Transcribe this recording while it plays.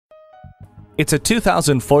It's a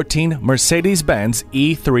 2014 Mercedes-Benz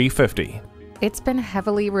E350. It's been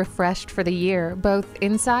heavily refreshed for the year, both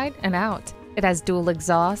inside and out. It has dual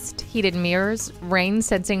exhaust, heated mirrors,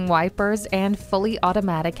 rain-sensing wipers, and fully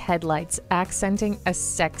automatic headlights, accenting a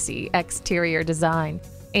sexy exterior design.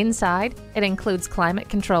 Inside, it includes climate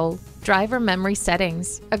control, driver memory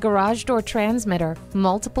settings, a garage door transmitter,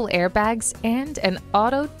 multiple airbags, and an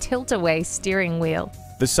auto tilt-away steering wheel.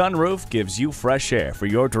 The sunroof gives you fresh air for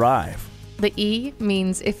your drive. The E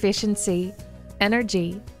means efficiency,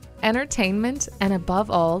 energy, entertainment, and above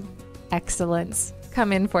all, excellence.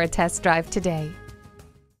 Come in for a test drive today.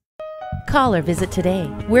 Call or visit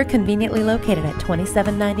today. We're conveniently located at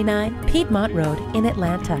 2799 Piedmont Road in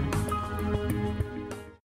Atlanta.